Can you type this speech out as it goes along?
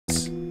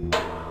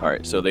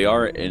Alright, so they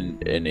are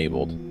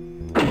enabled.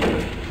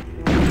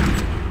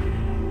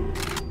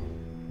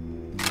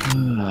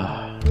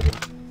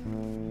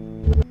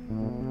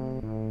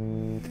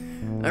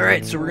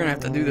 Alright, so we're gonna have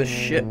to do this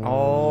shit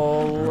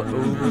all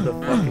over the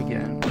fuck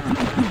again.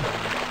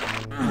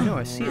 No,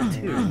 I see it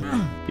too.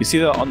 You see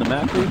that on the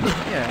map, dude?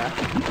 Yeah.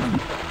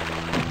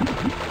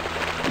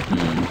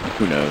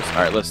 Who knows?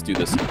 Alright, let's do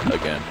this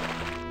again.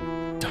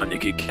 Time to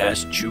get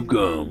cash chew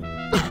gum. Who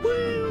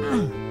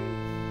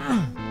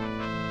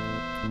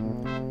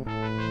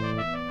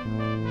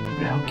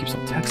the hell keeps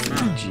on texting me?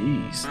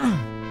 Jeez.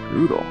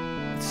 Brutal.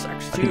 It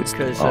sucks too,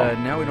 because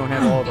now we don't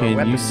have all of our weapons.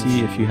 Can you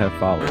see if you have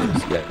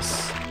followers?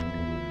 Yes.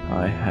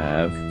 I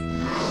have...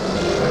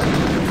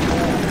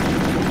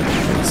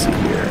 Let's see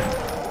here.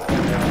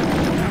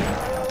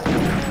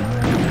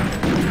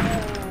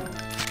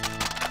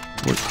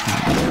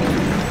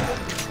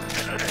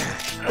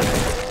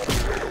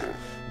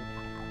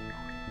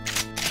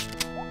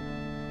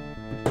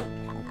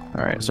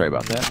 Alright, sorry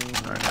about that.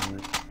 Alright.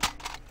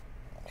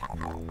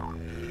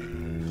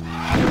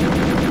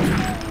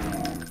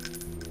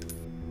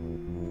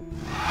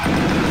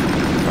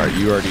 Alright,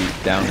 you already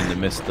down in the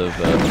midst of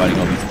fighting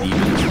all these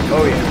demons?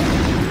 Oh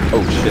yeah.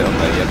 Oh shit,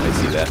 okay, yep, I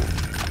see that.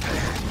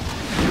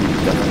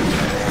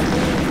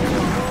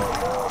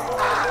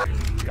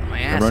 Got my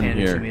ass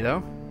handed to me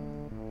though.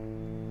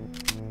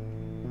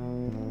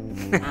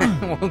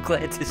 Well,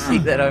 glad to see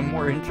that I'm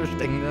more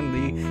interesting than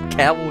the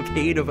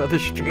cavalcade of other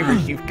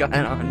streamers you've got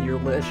on your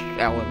list,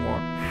 Shalimore.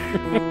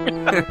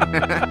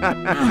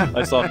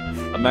 I saw.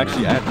 I'm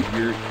actually at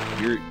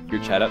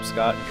your chat up,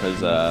 Scott, because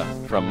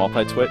from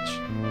multi-Twitch.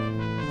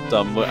 So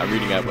I'm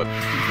reading out what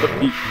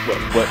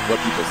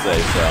people say.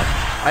 So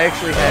I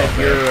actually had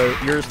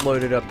yours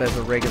loaded up as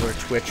a regular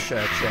Twitch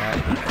chat.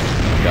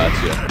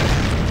 Gotcha.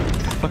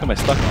 What the fuck am I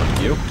stuck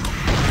on? You?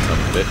 Son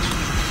of a bitch.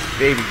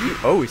 Baby, you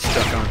always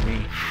stuck on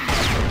me.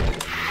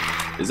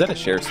 Is that a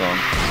share song?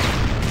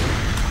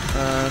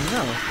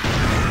 No.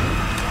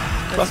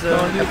 That's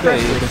That's on you, a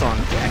Presley baby. song,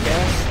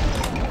 jackass.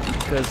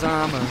 Cause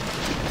I'm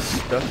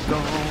stuck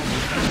on.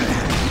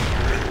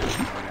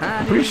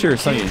 I'm pretty sure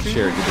Sonny and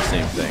Cher did the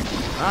same thing.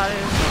 I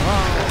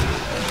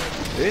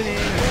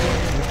didn't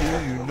know. Do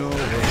you know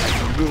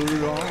what's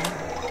good on?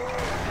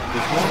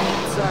 Cause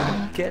once I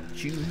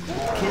catch you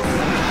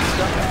kissing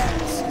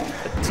stars,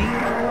 a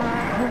tear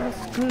was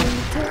good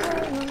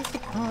tear us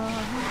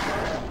apart.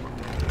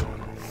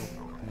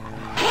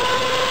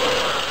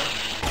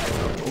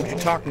 Don't you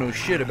talk no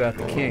shit about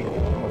the king,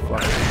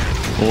 motherfucker.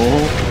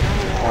 Oh.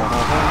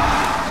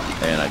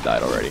 And I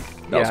died already.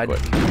 That was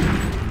quick.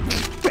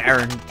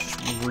 Baron just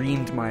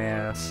reamed my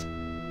ass.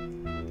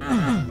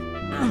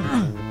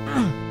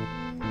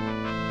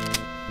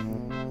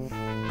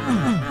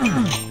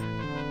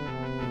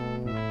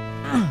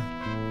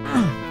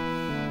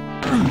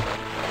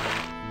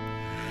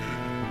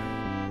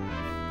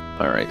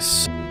 Alright.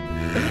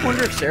 I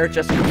wonder if Sarah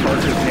Jessica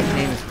Parker's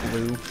nickname is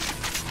Blue.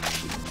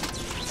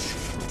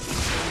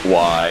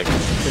 Why?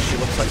 Because she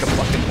looks like a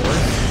fucking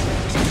horse.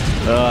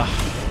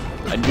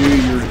 I knew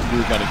you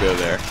were gonna go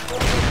there.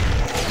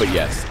 But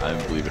yes, I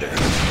believe it is.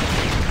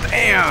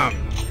 Bam!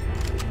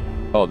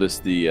 Oh,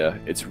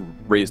 it's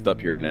raised up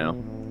here now.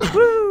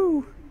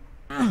 Woo!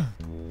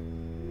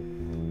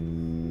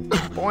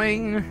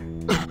 Boing!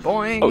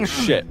 Boing! Oh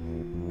shit.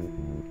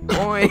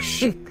 Boing! Oh,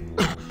 shit.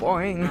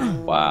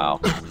 Boing! Wow.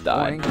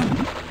 Died.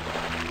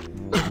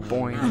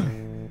 Boing!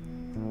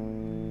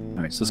 Boing!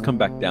 Alright, so let's come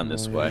back down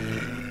this way.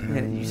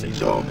 And you say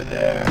He's over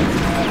there.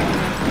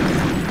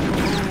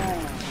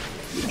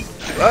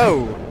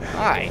 whoa!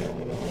 Hi!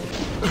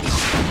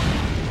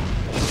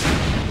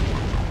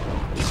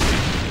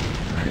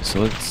 Alright,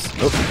 so let's...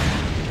 Oh.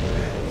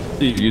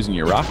 You're using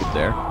your rocket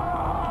there.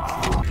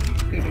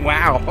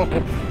 Wow!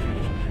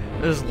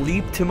 Just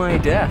leap to my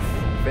death.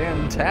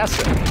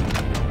 Fantastic.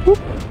 Whoop.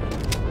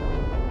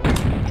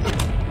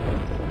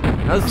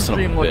 How's the Son of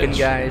a stream looking, bitch.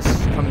 guys?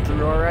 Coming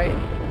through alright?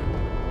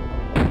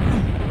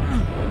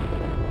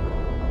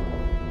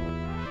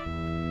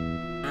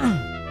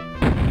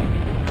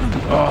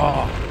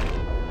 Oh.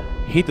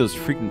 I hate those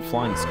freaking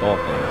flying skull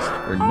things.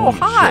 They're Oh, annoying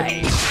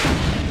hi! shit.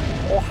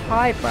 Oh,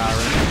 hi,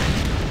 Baron.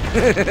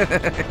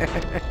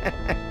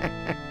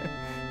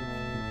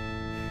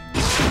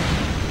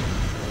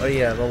 Oh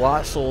yeah, the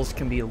lot souls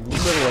can be a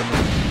little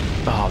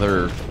annoying. Oh,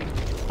 they're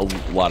a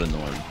lot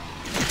annoying.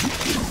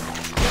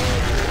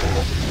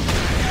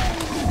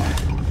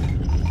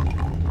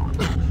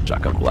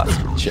 Shotgun blast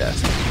in the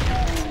chest.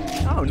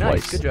 Oh, nice.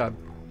 Twice. Good job.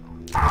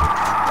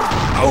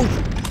 Oh,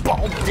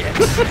 ball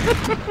dicks.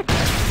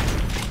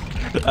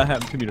 That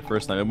happened to me the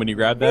first time. And when you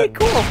grab Hey, that,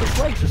 cool. His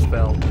legs just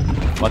fell.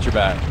 watch your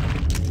back.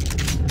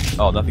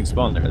 Oh, nothing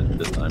spawned there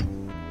this time.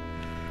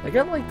 I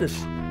got like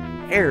this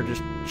air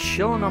just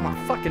chilling on my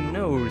fucking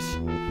nose.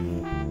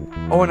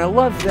 Oh, and I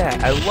love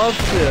that. I love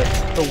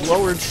the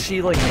lowered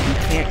ceiling that you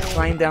can't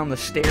climb down the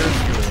stairs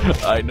through.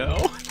 I know.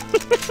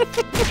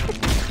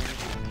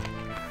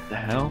 The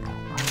hell?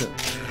 What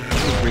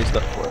was raised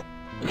up for?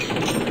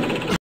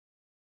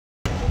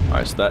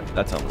 Alright, so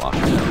that's unlocked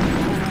now.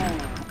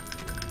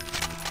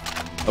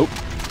 Oh.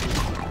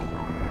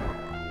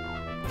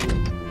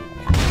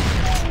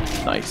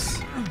 Nice.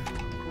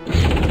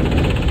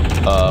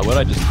 What'd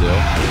I just do?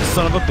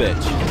 Son of a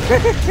bitch.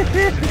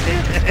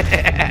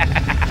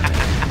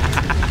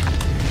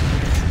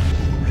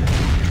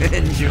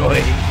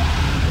 Enjoy.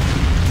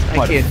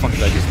 Why the fuck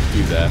did I just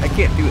do that? I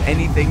can't do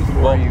anything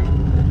for you.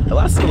 It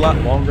lasted a lot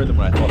longer than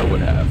what I thought it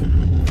would have.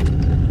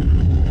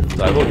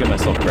 So I will give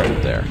myself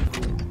credit there.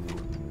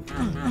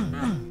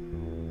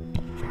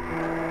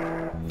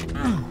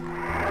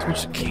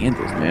 Switch to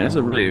candles, man. It's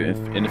a really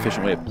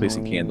inefficient way of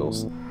placing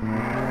candles.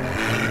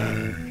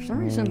 For some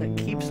reason it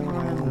keeps them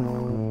on.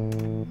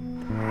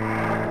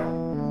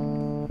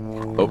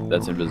 Oh,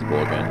 that's invisible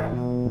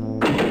again.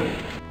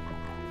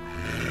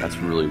 That's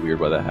really weird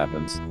why that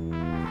happens.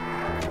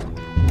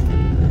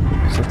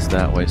 So it's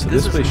that way. So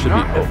this way should be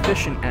not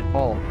efficient at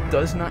all.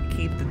 Does not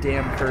keep the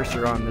damn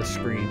cursor on the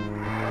screen.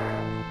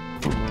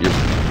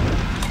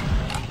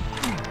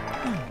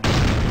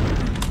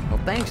 Well,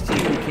 thanks to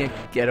you, we can't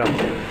get up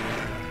there.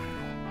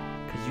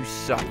 Because you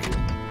suck.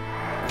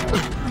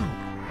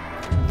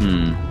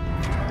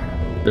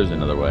 There's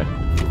another way.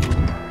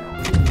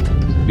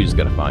 We just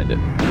gotta find it.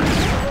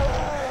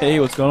 Hey,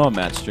 what's going on,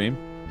 Matt Stream?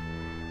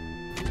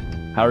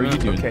 How are you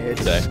doing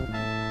today?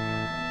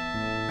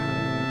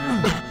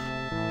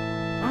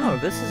 Oh,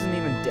 this isn't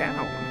even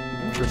down.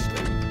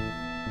 Interesting.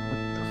 What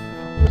the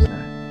fuck was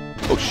that?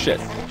 Oh shit.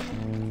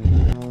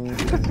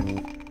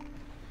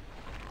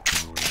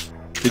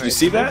 Did you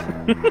see that?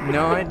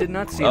 No, I did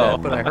not see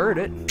that, but I heard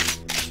it.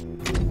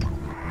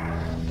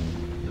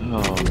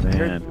 Oh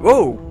man.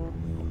 Whoa!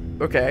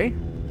 Okay.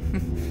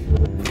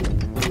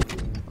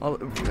 Oh,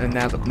 and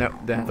now, now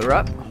they're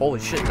up. Holy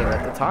shit, they're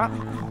at the top.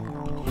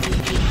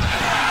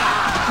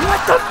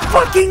 What the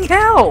fucking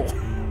hell?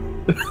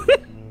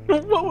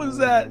 What was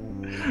that?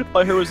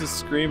 All I heard was a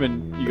scream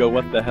and you go,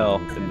 what the hell,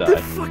 and die.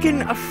 A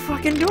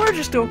fucking door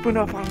just opened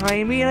up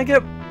behind me and I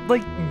get,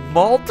 like,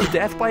 mauled to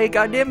death by a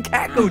goddamn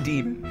Caco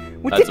demon.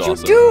 What did you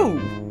do?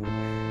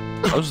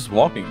 I was just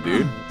walking,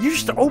 dude. You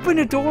just open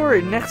a door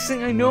and next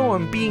thing I know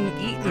I'm being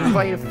eaten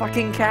by a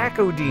fucking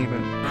Caco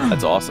demon.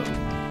 That's awesome.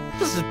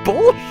 This is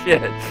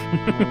bullshit.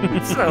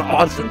 It's not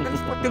awesome,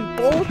 it's fucking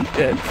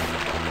bullshit.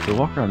 So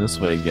walk around this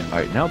way again.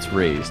 Alright, now it's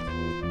raised.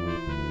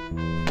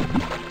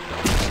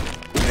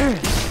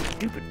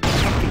 Stupid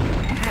fucking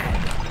hat.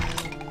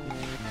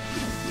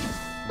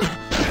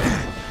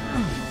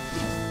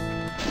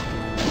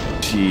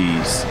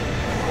 Jeez.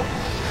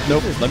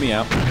 Nope, let me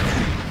out.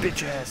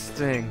 Bitch ass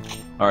thing.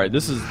 Alright,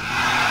 this is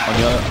on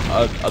the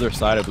other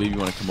side. I believe you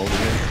want to come over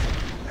here.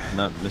 I'm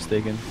not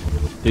mistaken.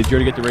 Did you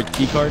already get the red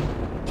key card?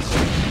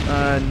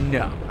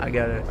 No. I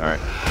got it. Alright.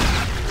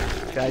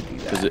 Gotta do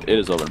that. Because it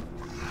is open.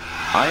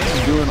 I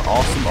am doing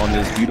awesome on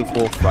this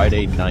beautiful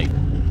Friday night.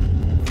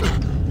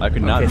 I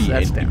could not be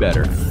any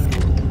better.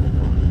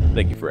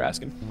 Thank you for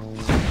asking.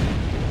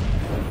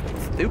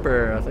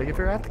 Super. Thank you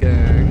for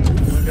asking.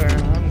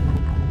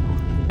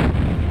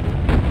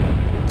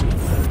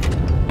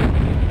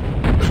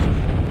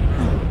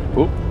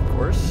 Oh, of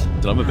course.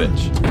 Son of a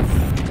bitch.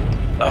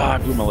 Ah, I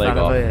blew my leg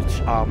off. Son of a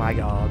bitch. Oh my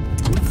god.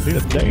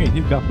 Dang,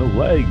 you've got no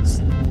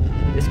legs.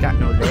 It's got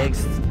no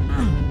legs.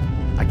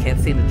 I can't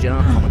seem to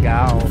jump. Oh my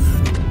god.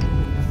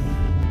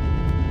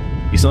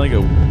 You sound like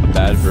a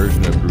bad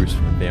version of Bruce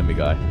from Family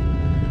Guy.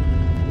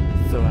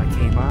 So I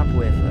came up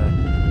with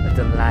a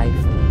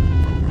delightful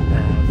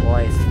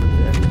voice for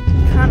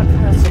the kind of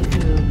person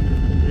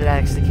who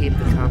likes to keep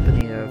the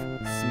company of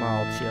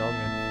small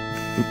children.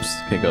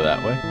 Oops, can't go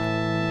that way.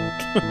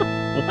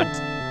 What?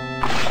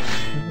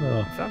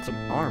 Oh. Found some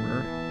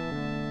armor.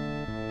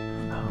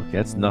 Okay,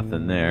 that's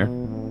nothing there.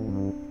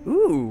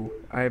 Ooh,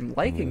 I'm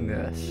liking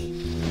this.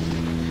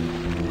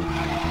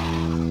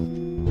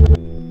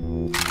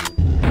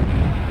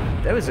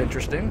 That was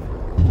interesting.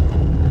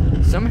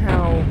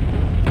 Somehow,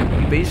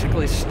 we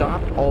basically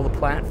stopped all the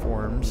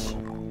platforms.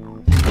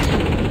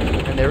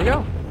 And there we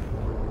go.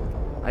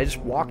 I just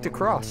walked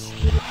across.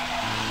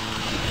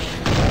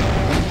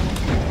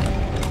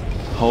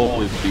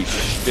 Holy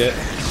shit.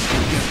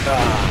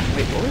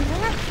 Wait, what was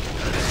that?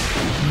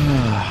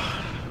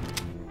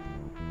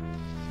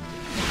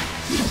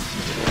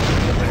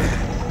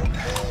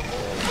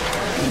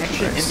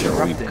 Connection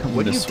interrupted.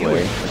 What are you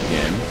doing?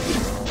 Again.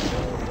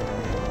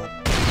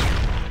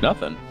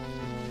 Nothing.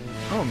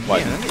 Oh man, Why, I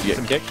did you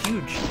some get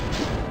kicked?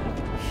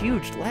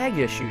 huge lag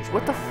issues.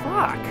 What the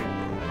fuck?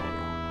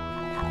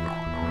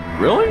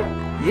 Really?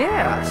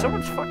 Yeah,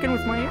 someone's fucking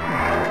with my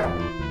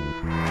internet.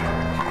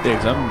 Yeah,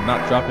 because I'm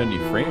not dropping any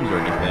frames or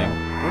anything.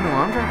 Oh no,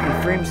 I'm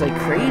dropping frames like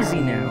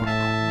crazy now.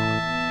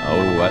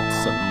 Oh, that's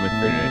something with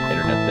your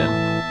internet then.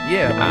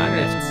 Yeah, my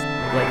internet's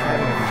like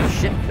having a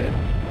shit fit.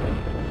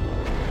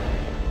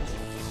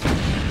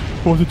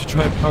 Or did you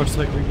try power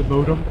cycling the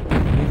modem?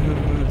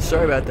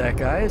 Sorry about that,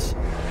 guys.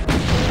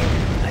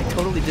 I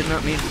totally did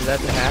not mean for that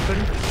to happen.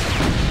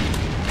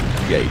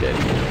 Yeah, you did.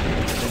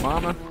 Hey,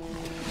 mama.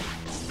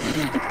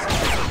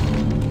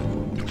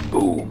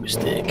 Ooh,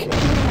 mistake.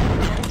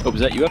 Oh, was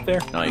that you up there?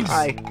 Nice.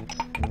 Hi.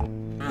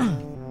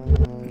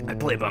 I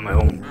play by my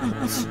own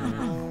rules.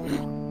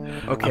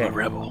 Okay. I'm a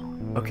rebel.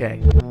 Okay.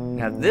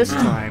 Now this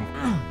time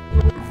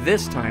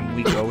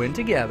we go in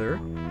together.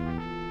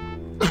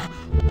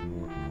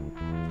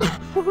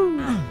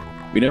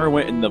 Woohoo! We never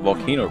went in the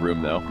volcano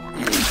room though.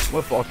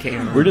 What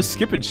volcano? We're just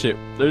skipping shit.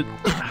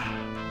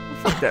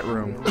 Fuck that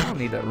room. I don't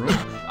need that room.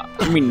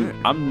 I mean,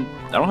 I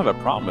don't have a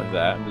problem with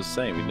that. I'm just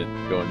saying we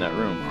didn't go in that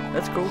room.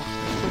 That's cool.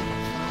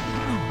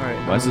 All right.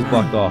 Why is this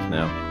blocked off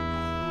now?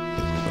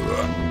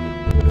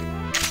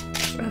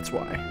 That's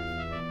why.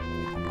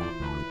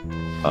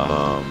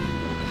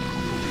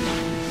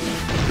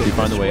 Did you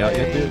find the way out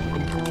yet, dude?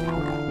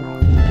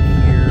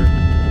 Here.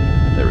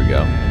 There we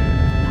go.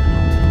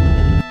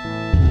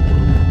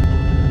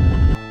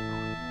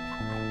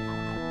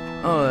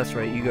 Oh, that's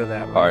right. You go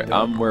that way. All right,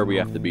 I'm where we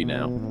have to be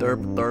now. Derp.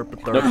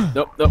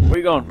 Nope. Where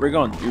you going? Where you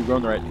going? You're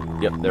going the right.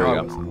 Yep, there we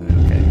go.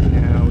 Okay,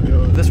 now we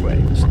go this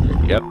way.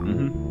 Yep.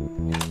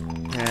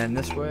 And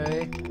this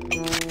way.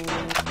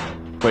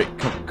 Wait,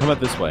 come out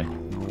this way.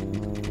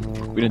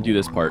 We didn't do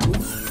this part.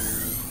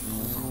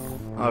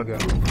 I'll go.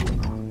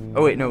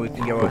 Oh wait, no, we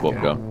can go. We'll both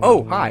go.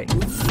 Oh, hi.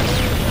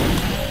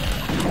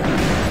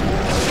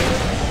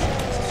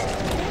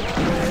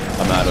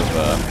 I'm out of.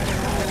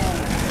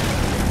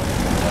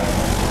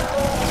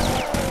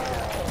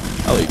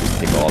 I'll let you just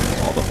take all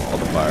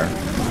the fire.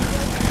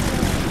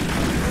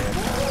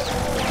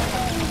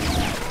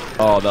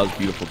 Oh, that was a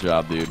beautiful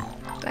job, dude.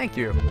 Thank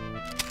you.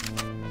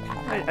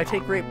 I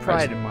take great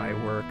pride in my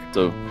work.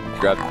 So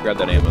grab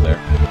that ammo there.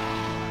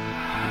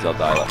 Because I'll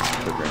die less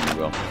quicker than you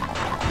will.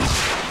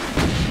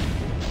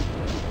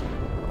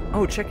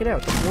 Oh, check it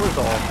out. The floor's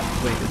all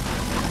plated.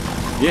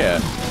 Yeah,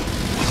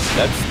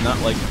 that's not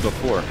like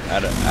before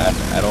at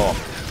all.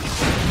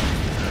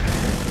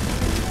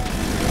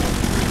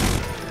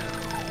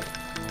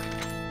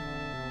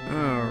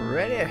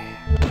 Alrighty.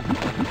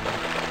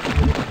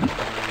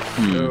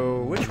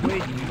 So, which way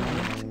do you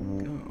want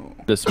to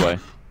go? This way.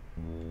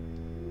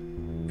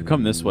 If you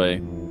come this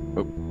way,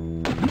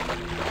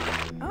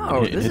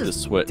 Oh, hit this the is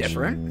switch.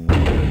 different.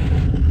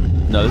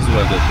 No, this is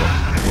what I did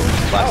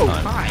last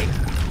time. Hi.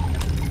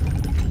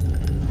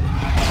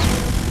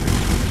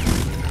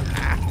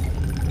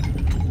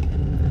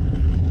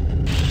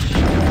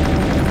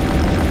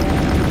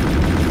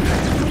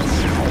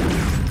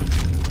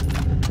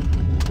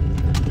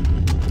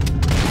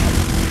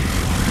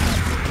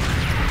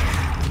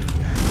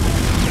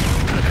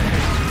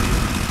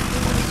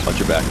 Watch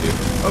your back, dude.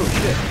 Oh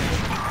shit.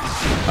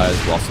 I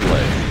just lost the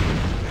leg.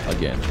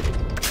 Again.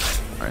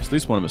 Alright, so at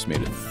least one of us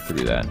made it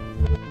through that.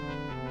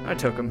 I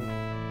took him.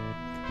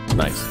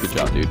 Nice. Good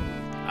job, dude.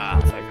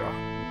 Thank you.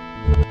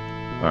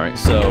 Alright,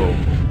 so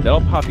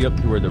that'll pop you up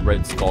to where the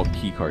red skull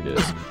key card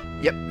is.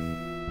 Yep.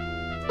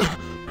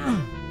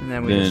 And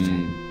then we just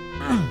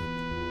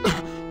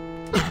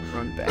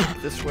run back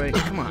this way.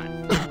 Come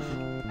on.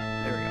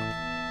 There we go.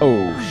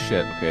 Oh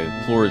shit. Okay,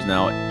 the floor is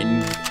now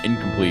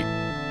incomplete. I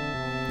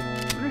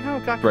wonder how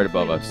it got Right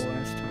above us.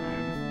 last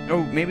time.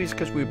 Oh, maybe it's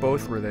because we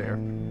both were there.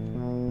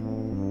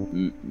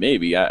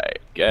 Maybe, I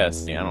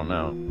guess. Yeah, I don't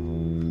know.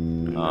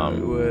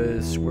 It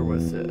was, where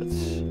was it?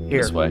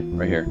 Here. This way,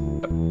 right here.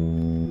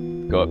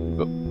 Go up,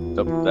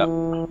 that.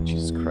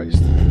 Jesus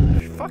Christ.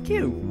 Fuck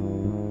you.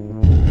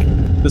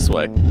 This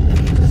way.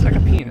 It's like a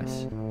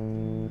penis.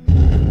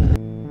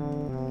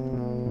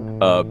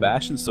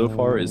 Bastion so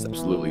far is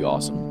absolutely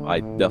awesome. I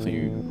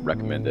definitely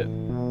recommend it.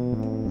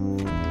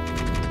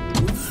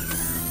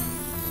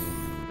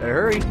 Better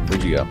hurry.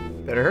 Where'd you go?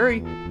 Better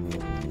hurry.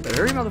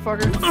 Better hurry,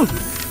 motherfucker.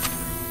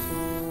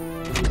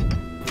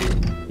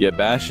 Yeah,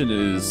 Bastion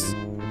is...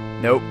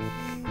 Nope.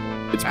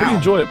 It's pretty Ow.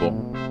 enjoyable.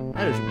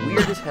 That is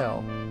weird as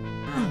hell.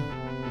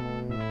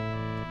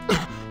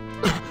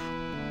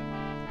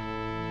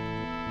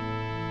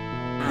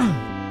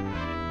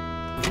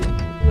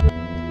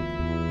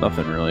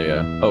 Nothing really,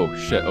 oh,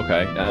 shit,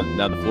 okay.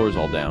 Now the floor's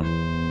all down.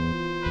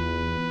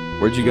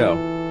 Where'd you go?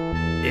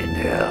 In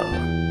hell.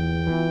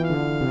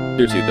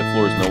 Seriously, the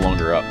floor is no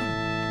longer up.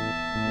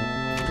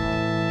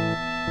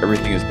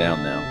 Everything is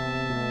down now.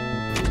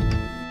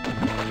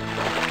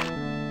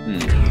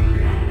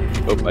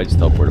 Oh, I just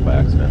teleported by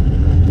accident.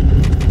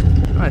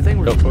 I think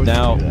we're supposed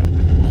now, to do that.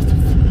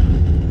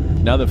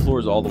 Now the floor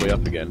is all the way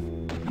up again.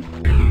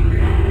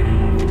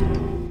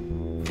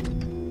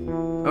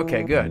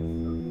 Okay, good.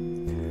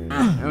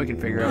 Now we can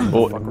figure out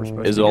what the fuck we're supposed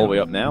to do. Is it all the way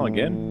up now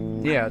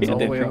again? Yeah, it's all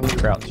the way up.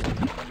 Crouch.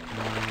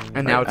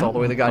 And now it's all the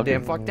way the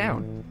goddamn fuck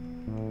down.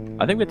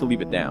 I think we have to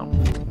leave it down.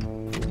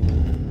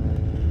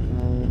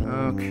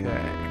 Okay.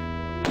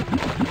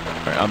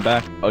 Alright, I'm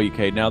back. Oh,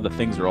 okay, now the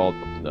things are all...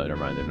 No, never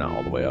mind, they're not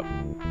all the way up.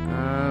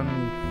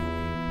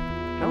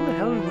 How the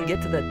hell did we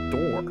get to that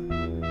door?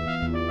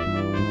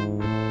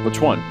 Which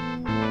one?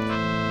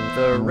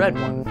 The red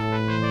one.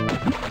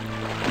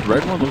 The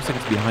red one looks like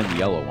it's behind the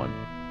yellow one.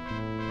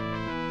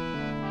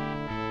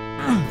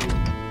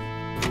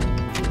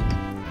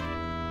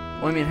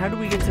 Well, I mean, how did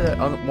we get to that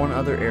one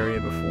other area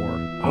before?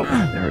 Oh,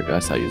 there we go.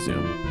 That's how you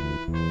zoom.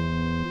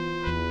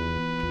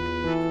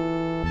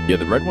 Yeah,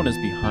 the red one is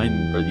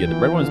behind... Or, yeah, the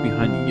red one is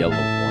behind the yellow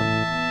one.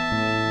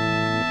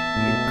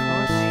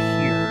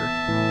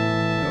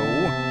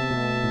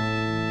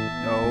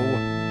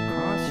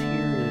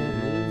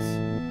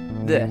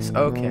 this.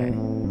 Okay.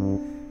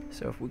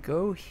 So if we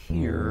go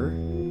here...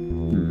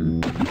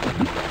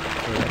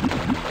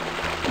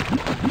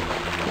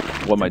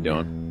 What am I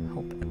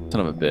doing?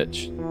 Son of a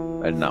bitch.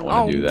 I did not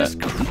want to do that.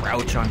 Just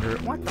crouch under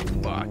it. What the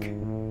fuck?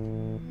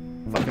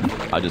 Fucking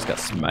I just got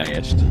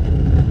smashed.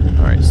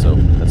 Alright, so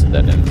that's a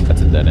dead end.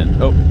 That's a dead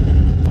end. Oh!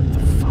 What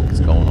the fuck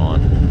is going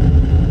on?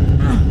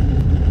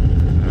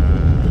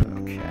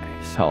 Okay.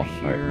 So Health.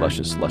 here, Alright,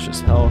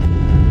 luscious health.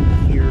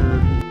 Here.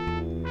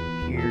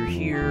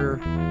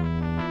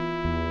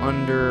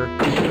 Under.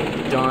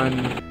 Done.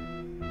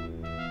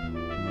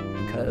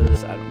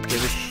 Because I don't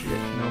give a shit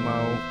no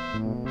mo.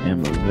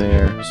 Ammo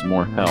there. Some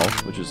more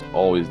health, which is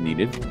always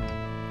needed. You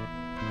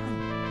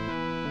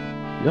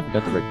haven't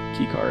got the right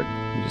key card.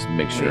 You just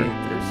make sure.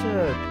 Wait, there's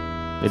a...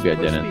 Maybe I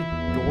didn't.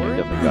 Door? I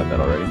definitely got that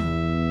already.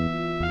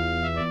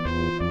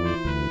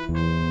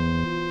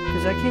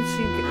 Because I can't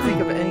think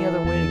of any other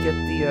way to get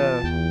the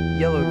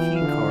yellow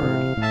key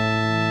card.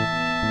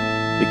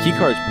 The key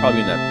card's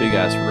probably in that big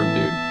ass room,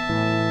 dude.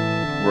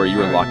 Where you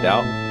were locked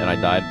out and I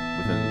died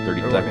within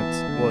 30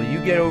 seconds. Well, you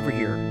get over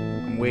here.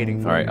 I'm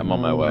waiting for you. Alright, I'm on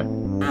my way.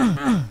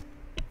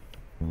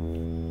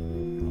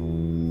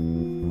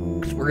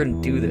 Because we're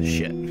gonna do this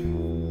shit.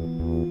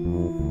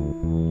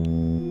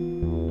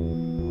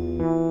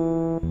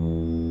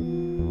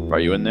 Are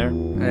you in there?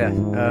 Yeah,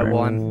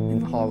 well, I'm in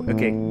the hallway.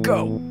 Okay,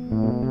 go!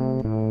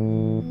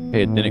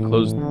 Hey, it didn't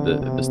close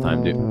this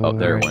time, dude. Oh,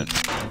 there it went.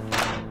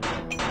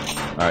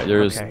 Alright,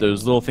 there's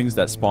little things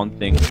that spawn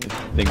things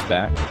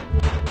back.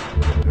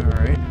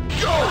 Alright.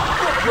 Go!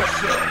 Fuck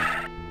yourself!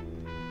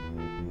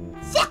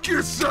 Fuck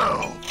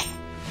yourself!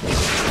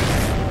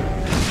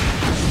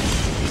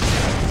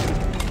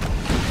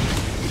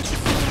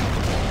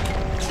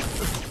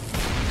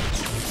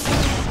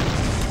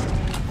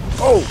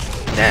 Oh!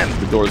 Damn!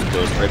 The door's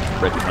closed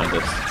right behind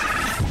us.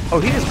 Oh,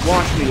 he just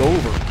launched me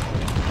over.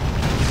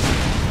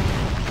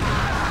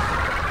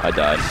 I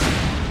died.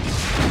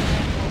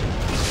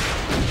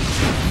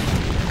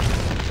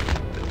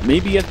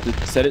 Maybe you have to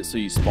set it so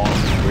you spawn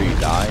where you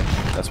die.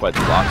 That's why it's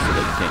locked so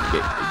that you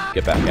can't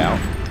get back out.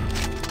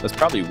 That's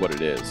probably what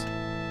it is.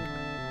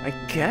 I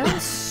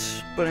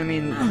guess, but I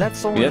mean,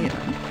 that's only... I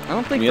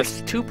don't think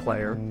it's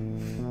two-player.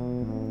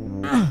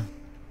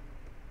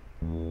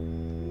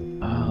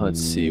 Let's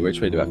see,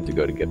 which way do I have to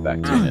go to get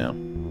back to now?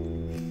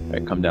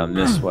 Alright, come down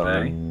this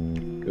way.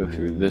 Go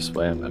through this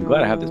way. I'm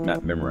glad I have this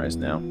map memorized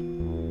now.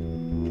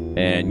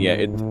 And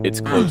yeah,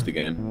 it's closed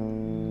again.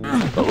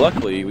 But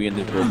luckily, we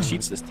ended up with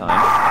cheats this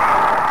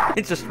time.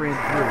 It just ran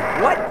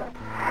through. What?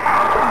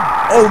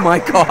 Oh my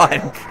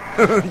god!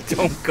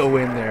 Don't go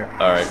in there.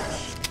 Alright.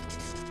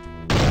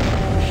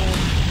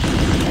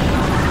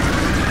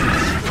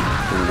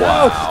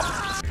 Wow.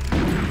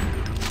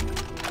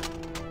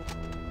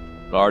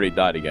 I already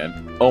died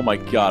again. Oh my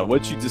god,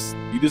 what you just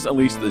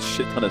unleashed this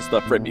shit ton of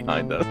stuff right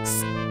behind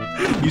us.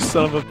 You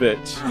son of a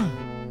bitch.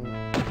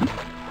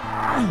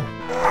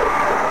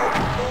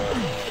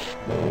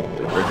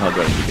 Where the hell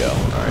do I need to go?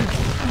 Alright.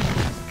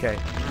 Okay.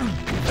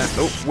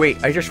 Oh,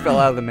 wait, I just fell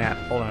out of the map.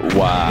 Hold on.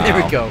 Wow. There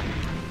we go.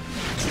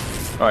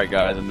 Alright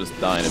guys, I'm just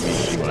dying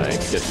immediately when I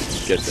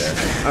get there.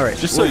 Alright.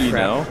 Just so you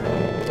know.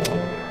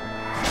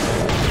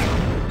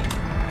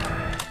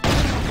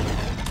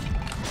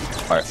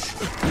 Alright.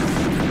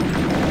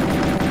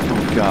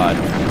 Oh god.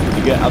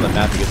 You get out of the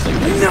map, it gets like...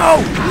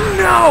 No!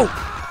 No!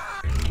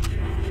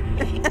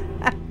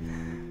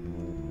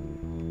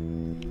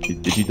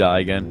 Did you die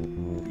again?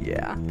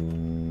 Yeah.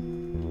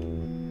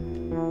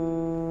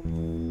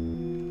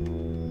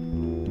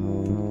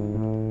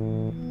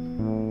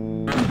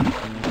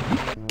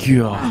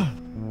 God.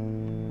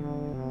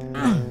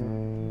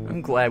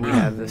 I'm glad we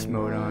have this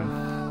mode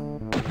on.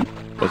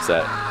 What's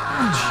that?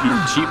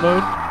 Cheat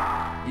mode?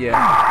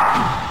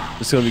 Yeah.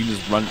 Just so we can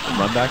just run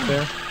back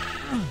there?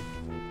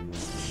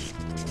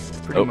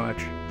 Pretty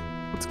much.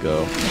 Let's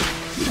go.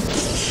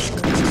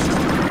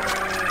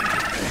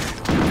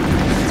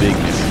 Big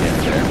camp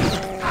there.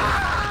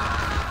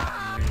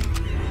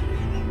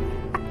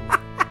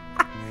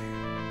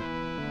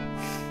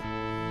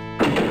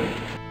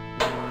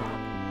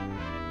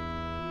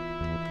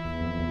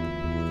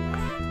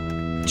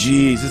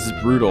 Jeez, this is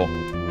brutal.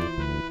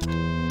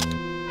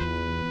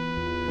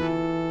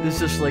 There's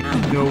just like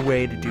no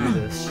way to do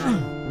this.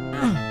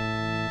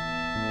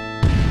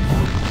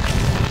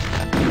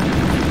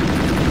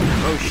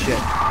 Oh shit.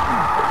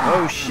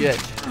 Oh shit.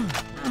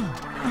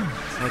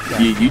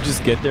 Okay. You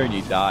just get there and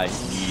you die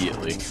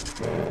immediately.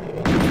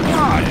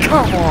 Oh,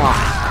 come on!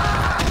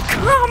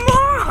 Come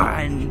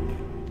on!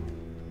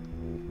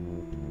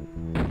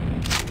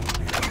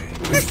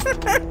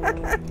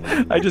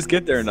 I just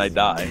get there and I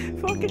die.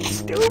 Fucking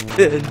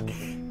stupid.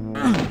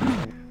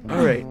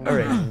 Alright.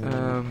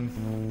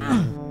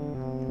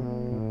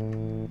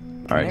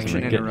 Alright, so Connection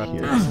I'm gonna get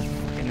interrupted. here. This is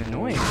fucking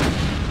annoying.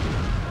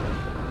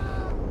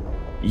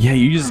 Yeah,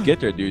 you just get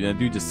there, dude, and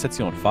the dude just sets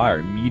you on fire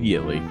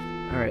immediately.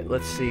 Alright,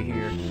 let's see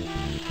here.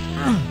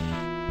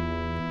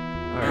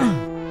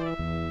 Alright.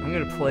 I'm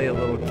gonna play a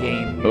little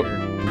game here.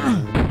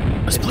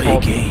 Let's play a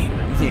game.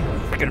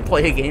 We're gonna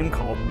play a game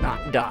called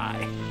not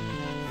die.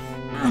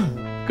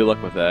 Good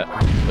luck with that.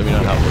 Let me know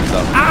how it works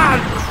out. Ah,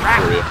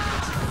 For you.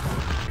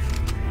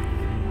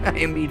 crap! I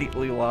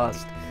immediately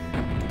lost.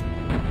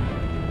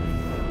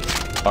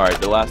 Alright,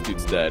 the last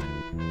dude's dead.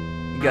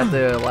 You got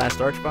the last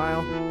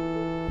archvile?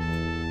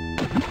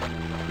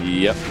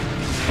 Yep.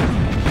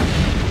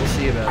 We'll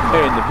see about that.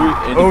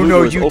 Hey, and the Oh blue no,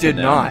 door's you open did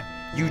now. not.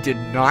 You did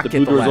not The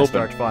get blue the door's last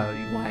open. archvile,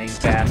 you lying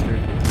bastard.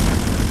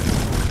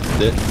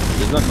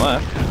 There's none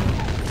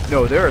left.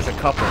 No, there is a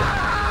couple.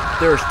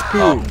 There's two.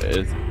 Oh,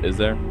 is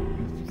there?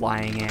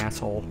 Lying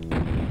asshole.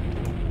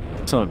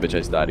 Son of a bitch, I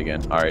just died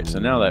again. Alright, so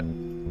now that...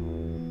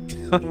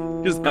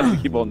 just have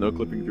to keep on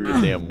no-clipping through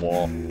the damn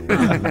wall.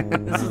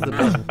 This is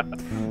the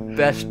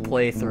best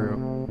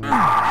playthrough.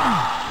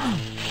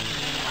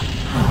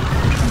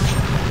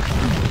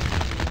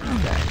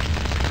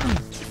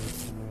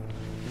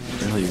 Where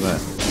the hell you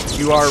at?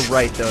 You are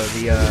right though,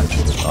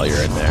 Oh,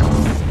 you're in there.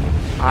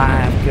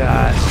 I've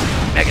got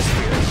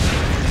megasphere.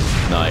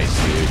 Nice,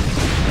 dude.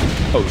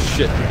 Oh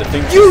shit, the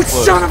thing You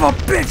exploded. son of a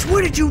bitch!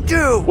 What did you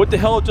do? What the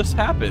hell just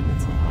happened?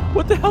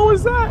 What the hell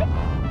is that?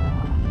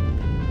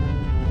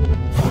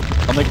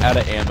 I'm like out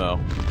of ammo.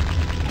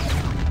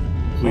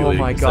 Oh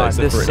my god,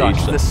 this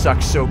sucks. This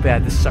sucks so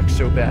bad. This sucks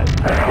so bad.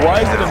 Why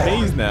is it a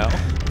maze now?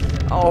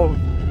 Oh,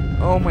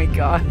 oh my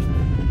god.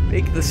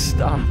 Make this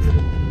stop.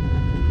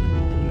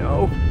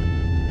 No.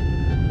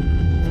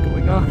 What's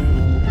going on?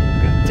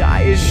 I'm gonna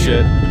die as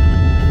Shit.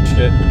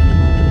 Shit.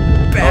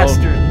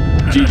 bastard.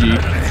 Oh, GG.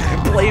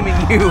 I'm blaming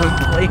you.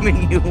 I'm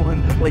blaming you.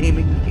 I'm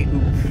blaming you.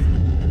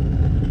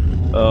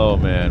 Oh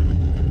man.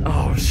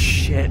 Oh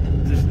shit.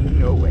 There's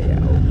no way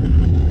out.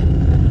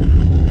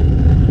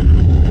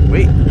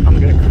 Wait, I'm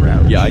gonna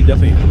crouch. Yeah, I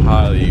definitely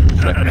highly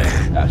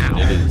recommend Bastion.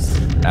 It is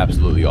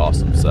absolutely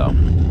awesome. So,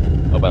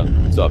 how about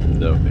stuff?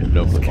 No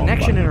clip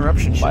Connection on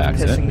interruption shit by is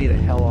accident. pissing me the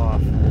hell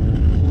off.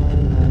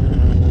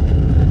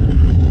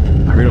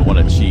 I really don't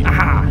want to cheat,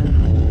 Ah!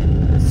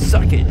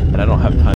 Suck it. and I don't have time.